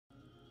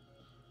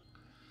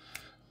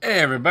Hey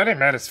everybody,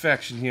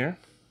 Mattisfaction here.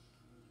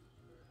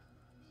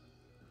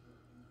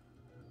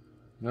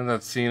 You know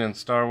that scene in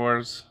Star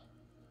Wars?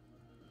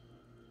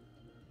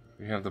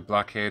 You have the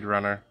blockade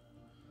runner,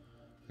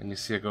 and you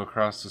see it go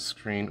across the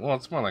screen. Well,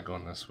 it's more like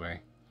going this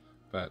way,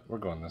 but we're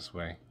going this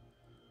way.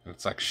 And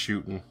it's like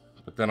shooting,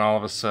 but then all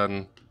of a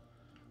sudden,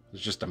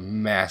 there's just a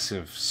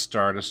massive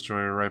Star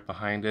Destroyer right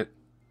behind it.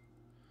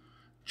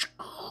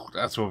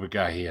 That's what we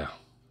got here.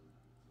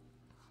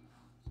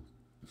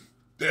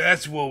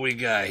 That's what we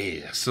got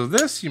here. So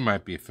this you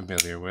might be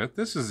familiar with.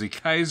 This is the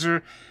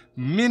Kaiser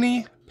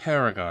Mini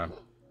Paragon.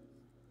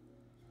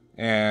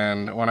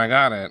 And when I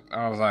got it,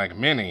 I was like,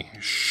 mini,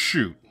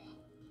 shoot.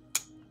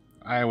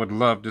 I would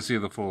love to see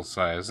the full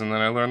size. And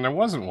then I learned there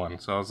wasn't one.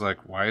 So I was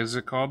like, why is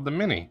it called the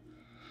mini?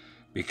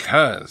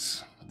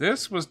 Because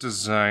this was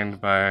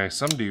designed by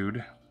some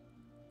dude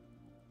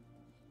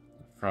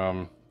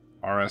from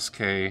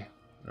RSK,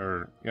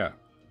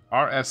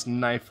 RS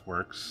Knife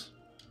Works.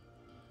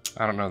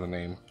 I don't know the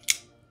name.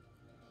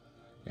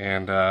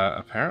 And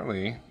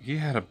apparently he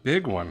had a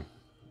big one.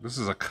 This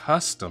is a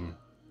custom.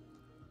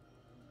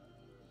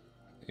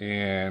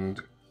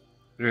 And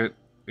it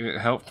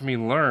helped me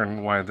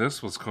learn why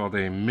this was called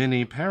a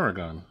mini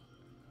Paragon.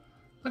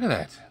 Look at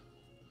that.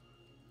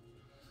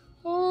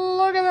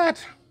 Look at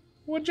that.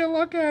 Would you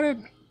look at it?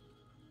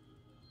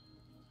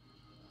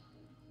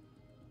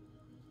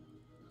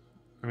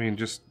 I mean,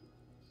 just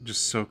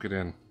soak it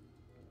in.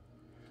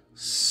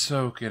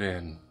 Soak it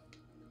in.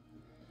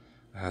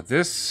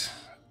 This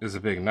is a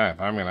big knife.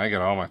 I mean, I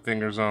got all my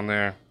fingers on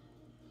there.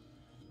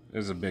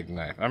 It's a big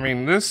knife. I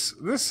mean, this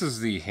is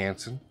the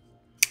Hansen.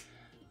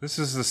 This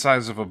is the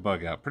size of a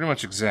bug out, pretty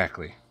much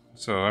exactly.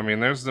 So, I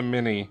mean, there's the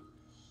mini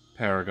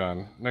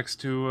Paragon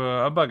next to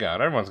a bug out.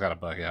 Everyone's got a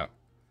bug out.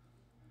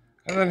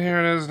 And then here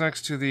it is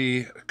next to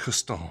the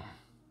custom.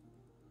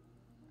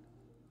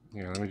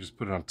 Here, let me just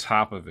put it on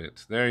top of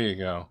it. There you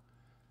go.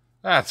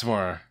 That's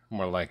more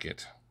like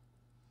it.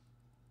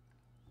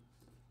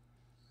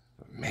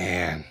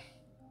 Man.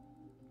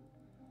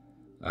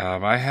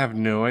 I have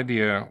no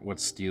idea what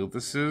steel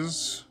this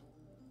is.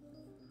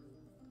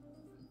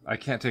 I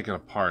can't take it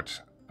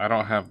apart. I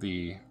don't have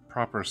the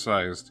proper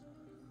sized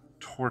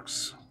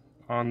Torx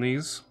on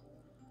these.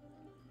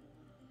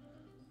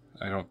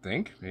 I don't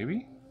think.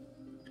 Maybe?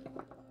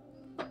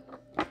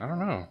 I don't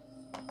know.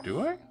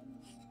 Do I?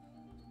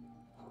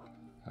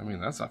 I mean,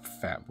 that's a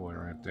fat boy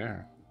right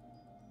there.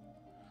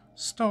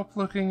 Stop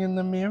looking in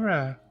the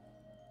mirror.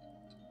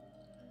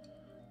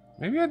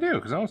 Maybe I do,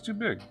 because that one's too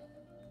big.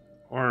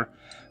 Or,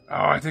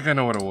 oh, I think I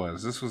know what it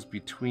was. This was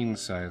between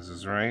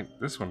sizes, right?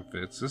 This one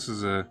fits. This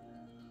is a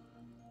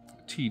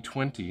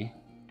T20.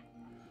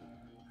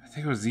 I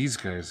think it was these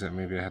guys that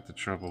maybe I had the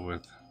trouble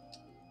with.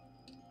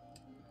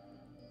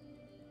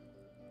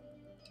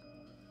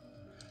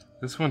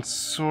 This one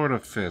sort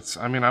of fits.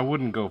 I mean, I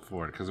wouldn't go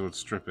for it because it would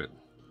strip it.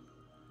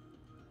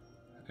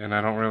 And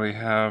I don't really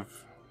have...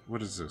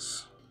 What is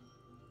this?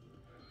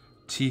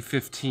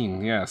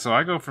 T15. Yeah, so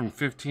I go from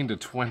 15 to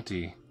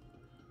 20.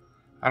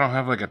 I don't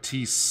have like a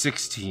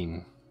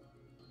T16.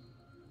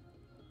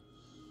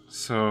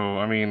 So,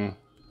 I mean...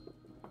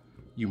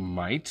 You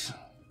might,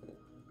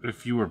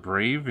 if you were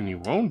brave and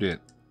you owned it,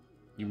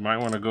 you might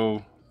want to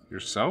go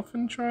yourself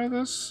and try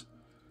this.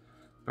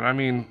 But I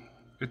mean,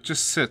 it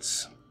just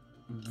sits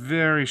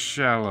very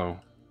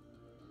shallow.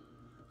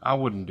 I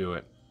wouldn't do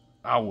it.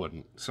 I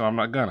wouldn't. So I'm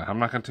not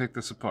gonna take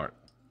this apart.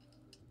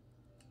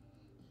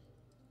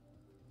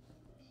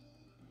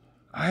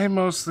 I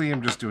mostly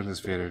am just doing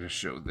this video to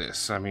show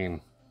this. I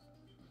mean,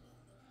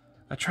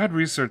 I tried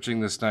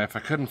researching this knife.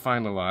 I couldn't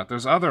find a lot.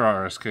 There's other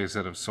RSKs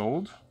that have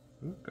sold.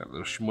 Ooh, got a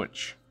little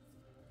schmutz.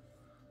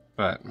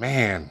 But,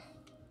 man,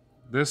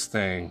 this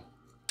thing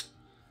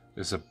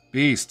is a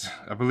beast.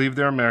 I believe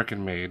they're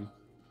American made.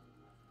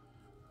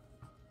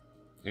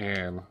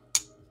 And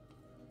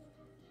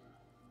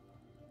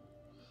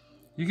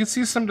you can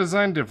see some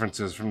design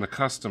differences from the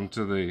custom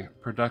to the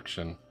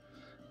production.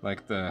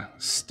 Like the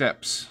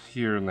steps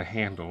here in the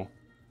handle.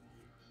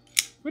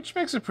 Which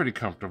makes it pretty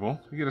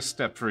comfortable. You get a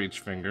step for each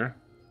finger.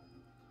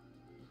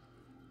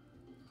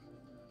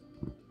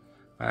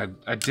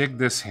 I dig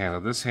this handle.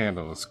 This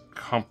handle is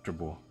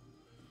comfortable.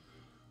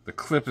 The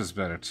clip is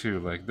better too.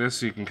 Like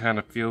this, you can kind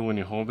of feel when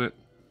you hold it.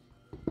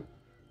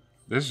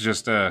 This is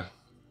just a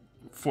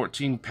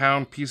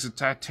 14-pound piece of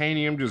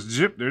titanium. Just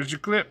zip, there's your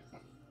clip.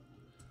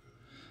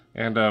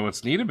 And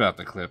what's neat about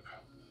the clip,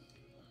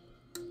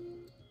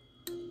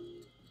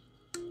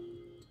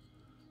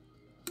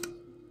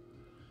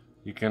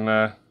 you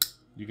can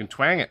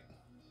twang it.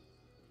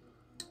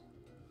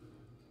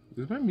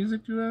 Is my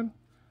music too loud?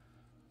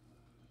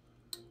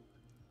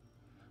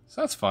 So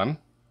that's fun.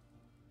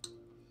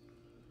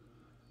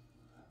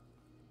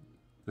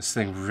 This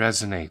thing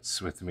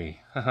resonates with me.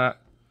 I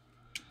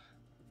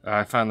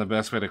find the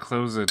best way to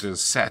close it is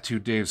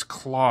Satu Dave's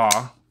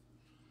claw.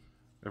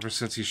 Ever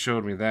since he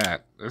showed me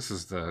that, this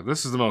is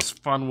the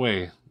most fun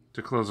way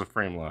to close a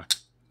frame lock.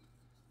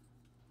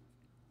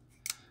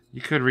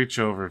 You could reach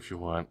over if you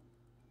want.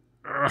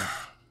 Ugh.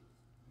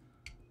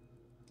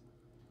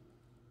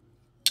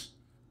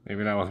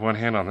 Maybe not with one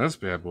hand on this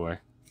bad boy.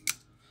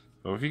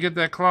 But if you get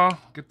that claw,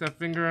 get that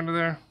finger under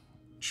there,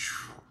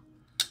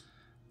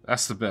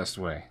 that's the best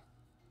way.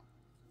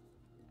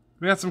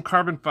 We got some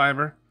carbon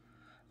fiber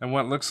and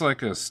what looks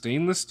like a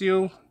stainless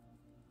steel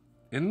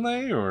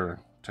inlay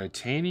or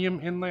titanium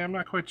inlay. I'm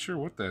not quite sure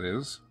what that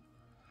is.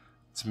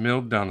 It's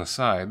milled down the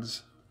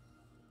sides.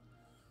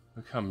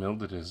 Look how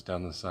milled it is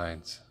down the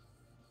sides.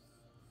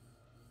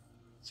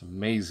 It's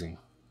amazing.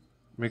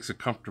 Makes it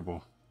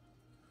comfortable.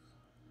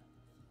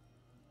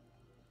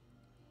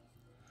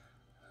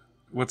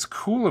 What's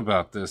cool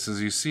about this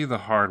is you see the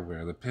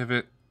hardware, the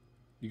pivot,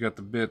 you got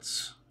the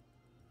bits,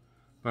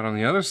 but on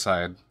the other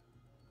side,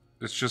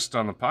 it's just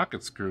on the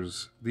pocket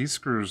screws. These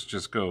screws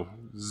just go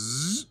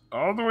zzz,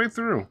 all the way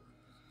through.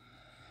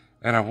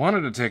 And I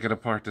wanted to take it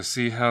apart to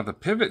see how the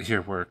pivot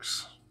here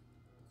works.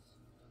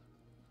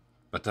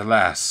 But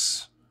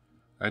alas,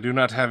 I do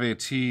not have a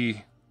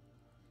T16.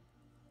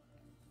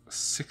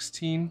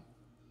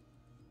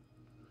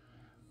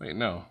 Wait,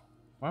 no.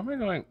 Why am I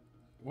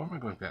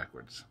going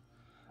backwards?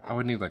 I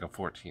would need like a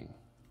 14.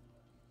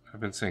 I've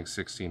been saying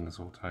 16 this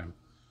whole time.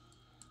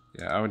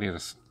 Yeah, I would need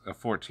a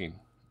 14.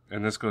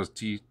 And this goes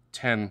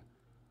T10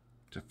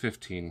 to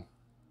 15.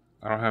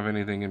 I don't have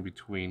anything in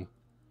between.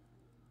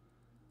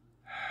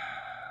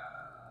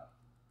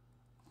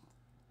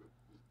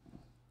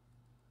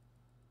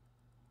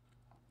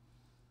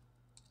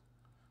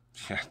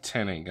 Yeah,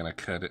 10 ain't gonna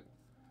cut it.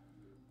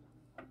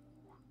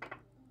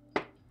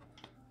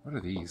 What are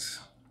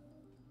these?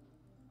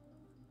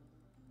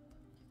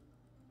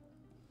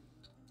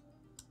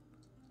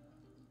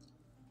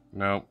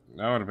 Nope,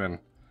 that would have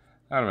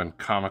been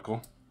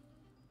comical.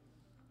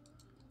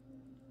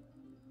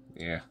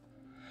 Yeah,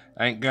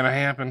 ain't gonna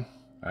happen.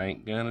 I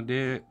ain't gonna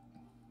do it.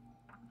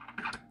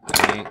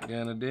 I ain't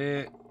gonna do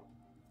it.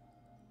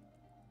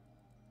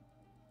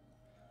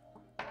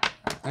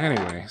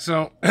 Anyway,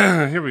 so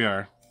here we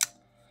are.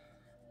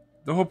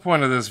 The whole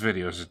point of this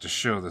video is just to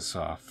show this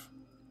off.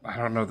 I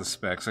don't know the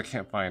specs. I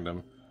can't find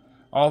them.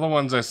 All the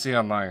ones I see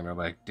online are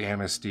like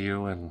Damas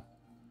steel and,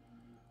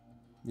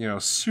 you know,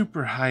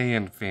 super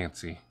high-end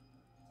fancy.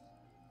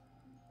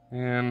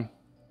 And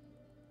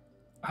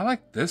I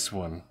like this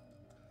one.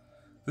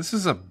 This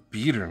is a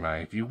beater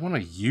knife. You want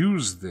to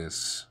use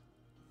this.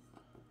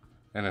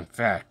 And in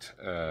fact,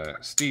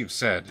 Steve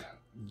said,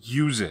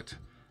 use it.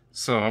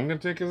 So I'm going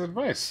to take his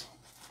advice.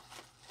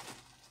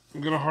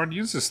 I'm going to hard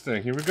use this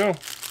thing. Here we go.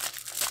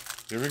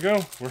 Here we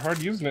go. We're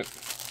hard using it.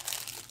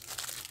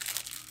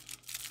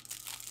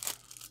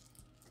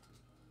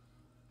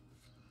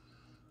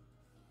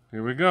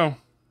 Here we go.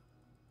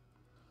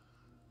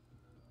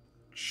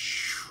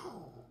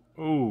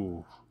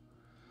 Oh,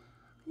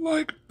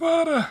 like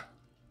butter.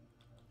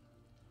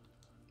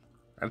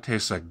 That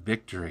tastes like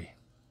victory.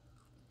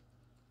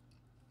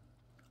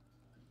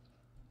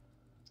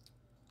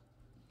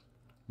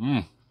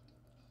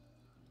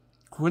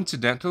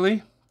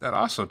 Coincidentally, that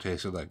also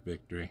tasted like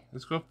victory.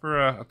 Let's go for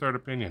a third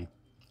opinion.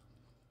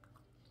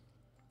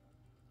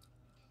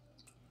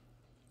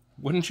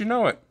 Wouldn't you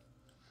know it?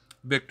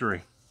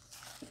 Victory.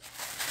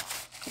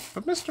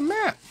 But Mr.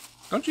 Matt,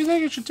 don't you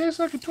think it should taste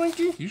like a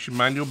Twinkie? You should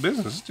mind your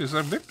business. It tastes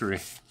like victory.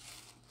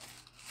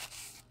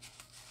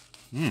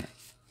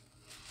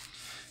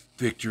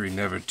 Victory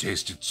never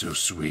tasted so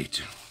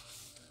sweet.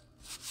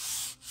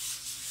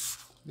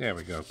 There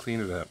we go. Clean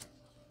it up.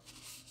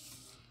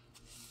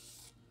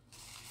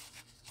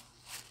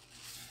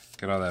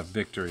 Get all that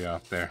victory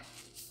off there.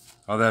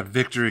 All that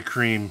victory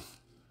cream.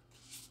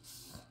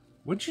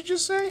 What'd you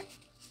just say?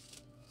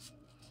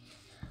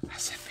 I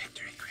said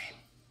victory cream.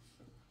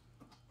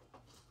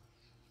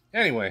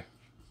 Anyway.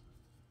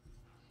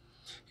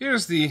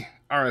 Here's the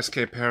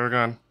RSK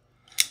Paragon.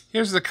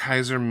 Here's the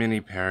Kaiser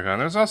Mini Paragon.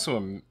 There's also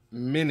a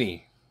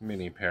mini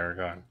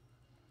Paragon.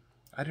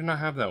 I do not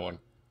have that one.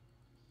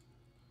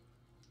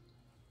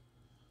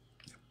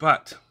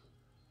 But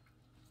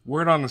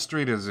word on the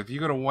street is if you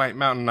go to White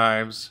Mountain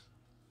Knives,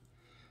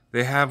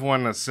 they have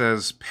one that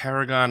says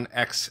Paragon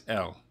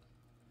XL.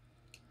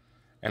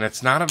 And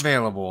it's not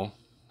available,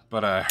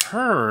 but I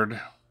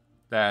heard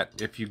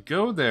that if you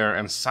go there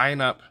and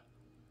sign up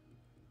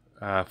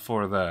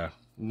for the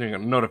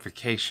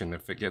notification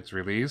if it gets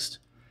released,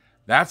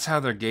 that's how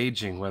they're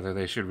gauging whether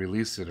they should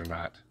release it or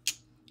not.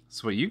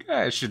 So what you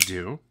guys should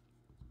do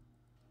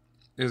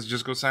is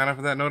just go sign up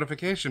for that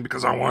notification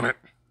because I want it.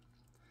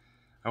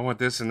 I want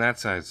this in that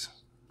size.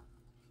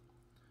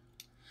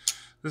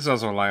 This is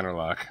also a liner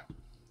lock,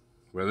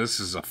 where this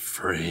is a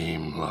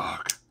frame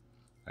lock.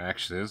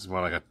 Actually, this is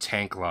more like a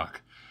tank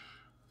lock.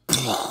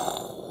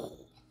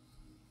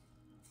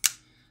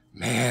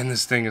 Man,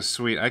 this thing is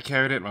sweet. I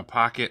carried it in my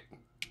pocket.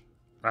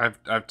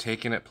 I've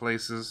taken it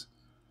places.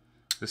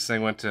 This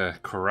thing went to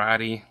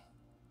karate.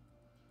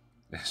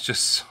 It's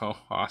just so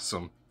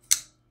awesome.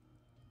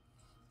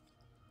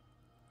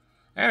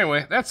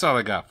 Anyway, that's all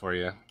I got for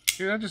you.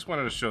 I just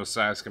wanted to show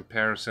size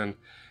comparison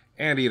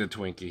and eat a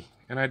Twinkie.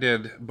 And I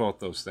did both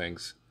those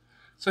things.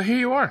 So here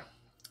you are.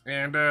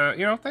 And,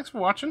 you know, thanks for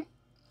watching.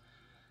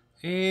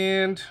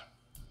 And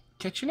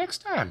catch you next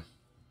time.